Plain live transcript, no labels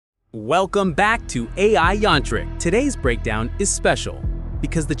Welcome back to AI Yantrik. Today's breakdown is special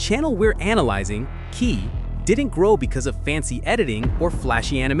because the channel we're analyzing, Key, didn't grow because of fancy editing or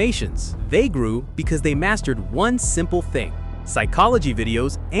flashy animations. They grew because they mastered one simple thing: psychology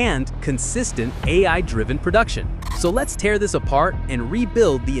videos and consistent AI-driven production. So let's tear this apart and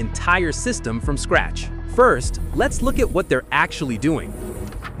rebuild the entire system from scratch. First, let's look at what they're actually doing.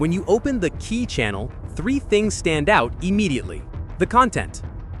 When you open the Key channel, three things stand out immediately. The content.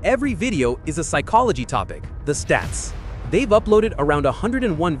 Every video is a psychology topic. The stats. They've uploaded around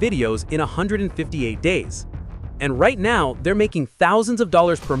 101 videos in 158 days. And right now, they're making thousands of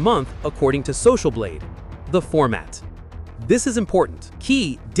dollars per month according to Social Blade. The format. This is important.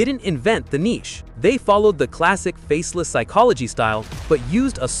 Key didn't invent the niche. They followed the classic faceless psychology style, but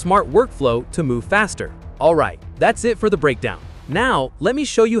used a smart workflow to move faster. Alright, that's it for the breakdown. Now, let me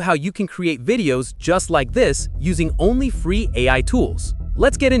show you how you can create videos just like this using only free AI tools.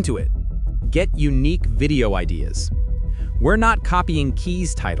 Let's get into it. Get unique video ideas. We're not copying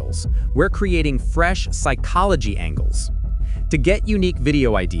Key's titles, we're creating fresh psychology angles. To get unique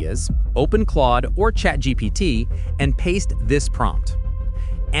video ideas, open Claude or ChatGPT and paste this prompt.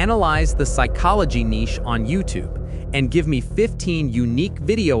 Analyze the psychology niche on YouTube and give me 15 unique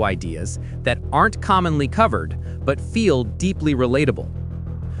video ideas that aren't commonly covered but feel deeply relatable.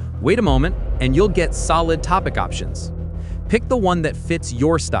 Wait a moment and you'll get solid topic options. Pick the one that fits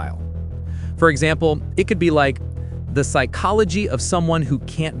your style. For example, it could be like, the psychology of someone who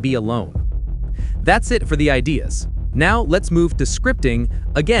can't be alone. That's it for the ideas. Now let's move to scripting,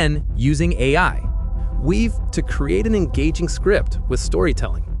 again using AI. Weave to create an engaging script with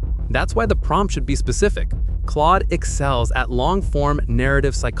storytelling. That's why the prompt should be specific. Claude excels at long-form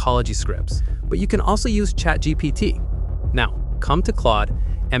narrative psychology scripts, but you can also use ChatGPT. Now, come to Claude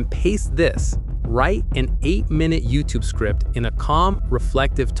and paste this. Write an 8-minute YouTube script in a calm,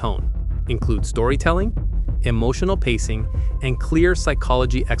 reflective tone. Include storytelling, emotional pacing, and clear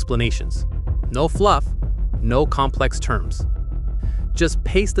psychology explanations. No fluff, no complex terms. Just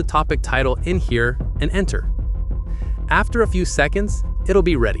paste the topic title in here and enter. After a few seconds, it'll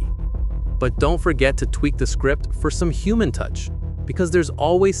be ready. But don't forget to tweak the script for some human touch, because there's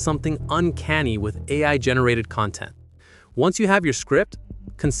always something uncanny with AI-generated content. Once you have your script,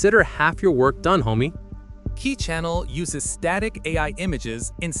 consider half your work done, homie. Key channel uses static AI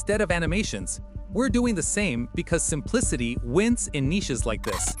images instead of animations. We're doing the same because simplicity wins in niches like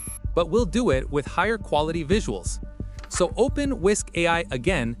this, but we'll do it with higher quality visuals. So open Whisk AI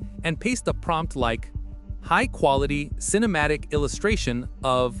again and paste a prompt like high quality cinematic illustration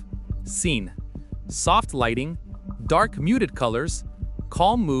of scene, soft lighting, dark muted colors,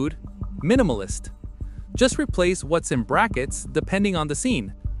 calm mood, minimalist. Just replace what's in brackets depending on the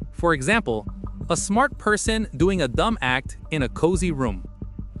scene. For example, a smart person doing a dumb act in a cozy room.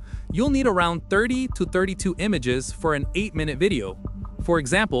 You'll need around 30 to 32 images for an 8-minute video. For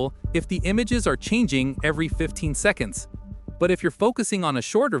example, if the images are changing every 15 seconds. But if you're focusing on a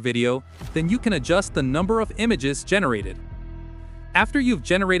shorter video, then you can adjust the number of images generated. After you've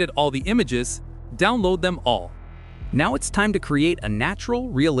generated all the images, download them all. Now it's time to create a natural,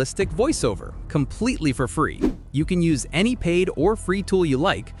 realistic voiceover, completely for free. You can use any paid or free tool you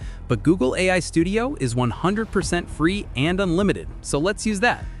like, but Google AI Studio is 100% free and unlimited, so let's use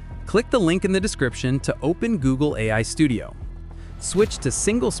that. Click the link in the description to open Google AI Studio. Switch to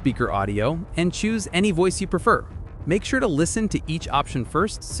single speaker audio and choose any voice you prefer. Make sure to listen to each option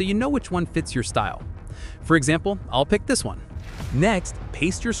first so you know which one fits your style. For example, I'll pick this one. Next,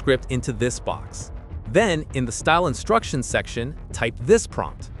 paste your script into this box. Then, in the Style Instructions section, type this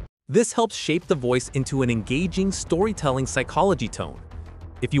prompt. This helps shape the voice into an engaging storytelling psychology tone.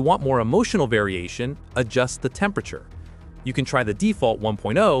 If you want more emotional variation, adjust the temperature. You can try the default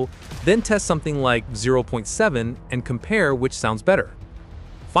 1.0, then test something like 0.7 and compare which sounds better.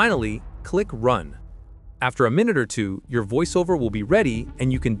 Finally, click Run. After a minute or two, your voiceover will be ready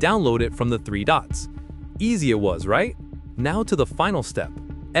and you can download it from the 3 dots. Easy it was, right? Now to the final step,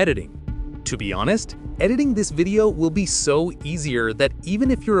 editing. To be honest, editing this video will be so easier that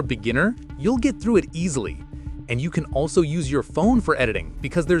even if you're a beginner, you'll get through it easily. And you can also use your phone for editing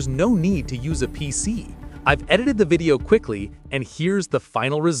because there's no need to use a PC. I've edited the video quickly, and here's the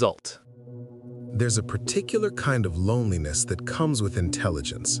final result. There's a particular kind of loneliness that comes with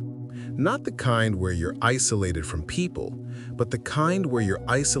intelligence. Not the kind where you're isolated from people, but the kind where you're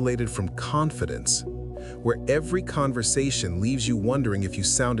isolated from confidence. Where every conversation leaves you wondering if you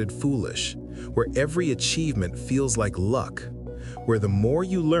sounded foolish. Where every achievement feels like luck. Where the more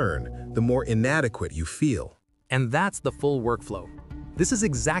you learn, the more inadequate you feel. And that's the full workflow. This is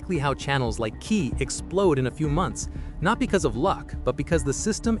exactly how channels like Key explode in a few months, not because of luck, but because the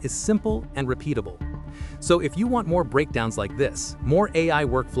system is simple and repeatable. So if you want more breakdowns like this, more AI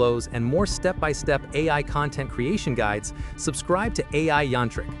workflows, and more step-by-step AI content creation guides, subscribe to AI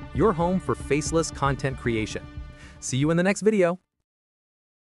Yantrik, your home for faceless content creation. See you in the next video.